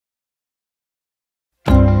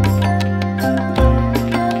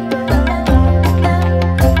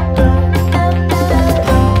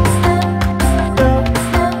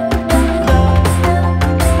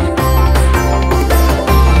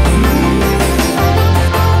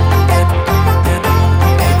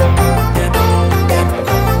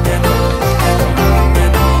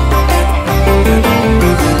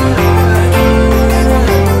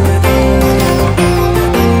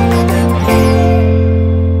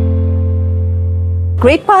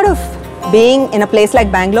Great part of being in a place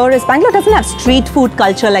like Bangalore is Bangalore doesn't have street food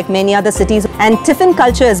culture like many other cities, and tiffin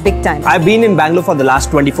culture is big time. I've been in Bangalore for the last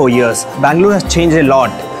 24 years. Bangalore has changed a lot.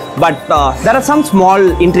 But there are some small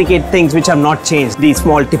intricate things which have not changed. The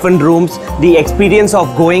small tiffin rooms, the experience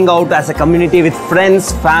of going out as a community with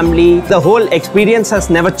friends, family, the whole experience has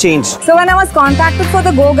never changed. So when I was contacted for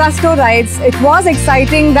the Go Gusto rides, it was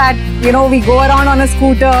exciting that, we go around on a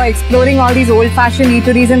scooter exploring all these old-fashioned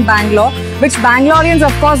eateries in Bangalore, which Bangaloreans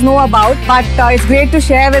of course know about, but it's great to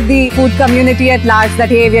share with the food community at large that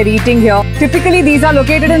hey, we are eating here. Typically these are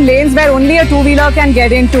located in lanes where only a two-wheeler can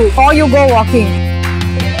get into, or you go walking.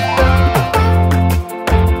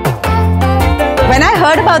 When I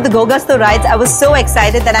heard about the Go Gusto rides, I was so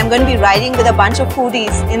excited that I'm going to be riding with a bunch of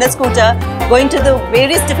foodies in a scooter going to the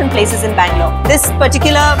various different places in Bangalore. This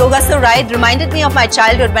particular Go Gusto ride reminded me of my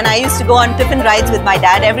childhood when I used to go on tiffin rides with my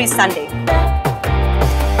dad every Sunday.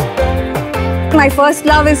 My first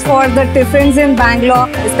love is for the tiffins in Bangalore,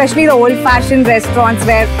 especially the old-fashioned restaurants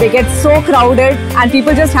where they get so crowded and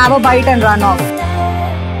people just have a bite and run off.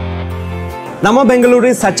 Nama Bengaluru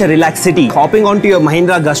is such a relaxed city. Hopping onto your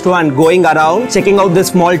Mahindra Gusto and going around, checking out the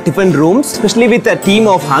small tiffin rooms, especially with a team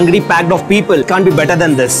of hungry packed of people, can't be better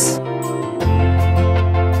than this.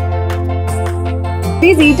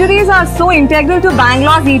 These eateries are so integral to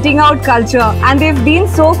Bangalore's eating out culture, and they've been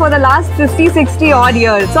so for the last 50-60 odd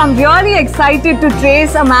years. So I'm really excited to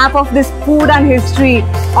trace a map of this food and history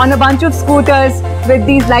on a bunch of scooters with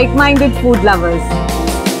these like-minded food lovers.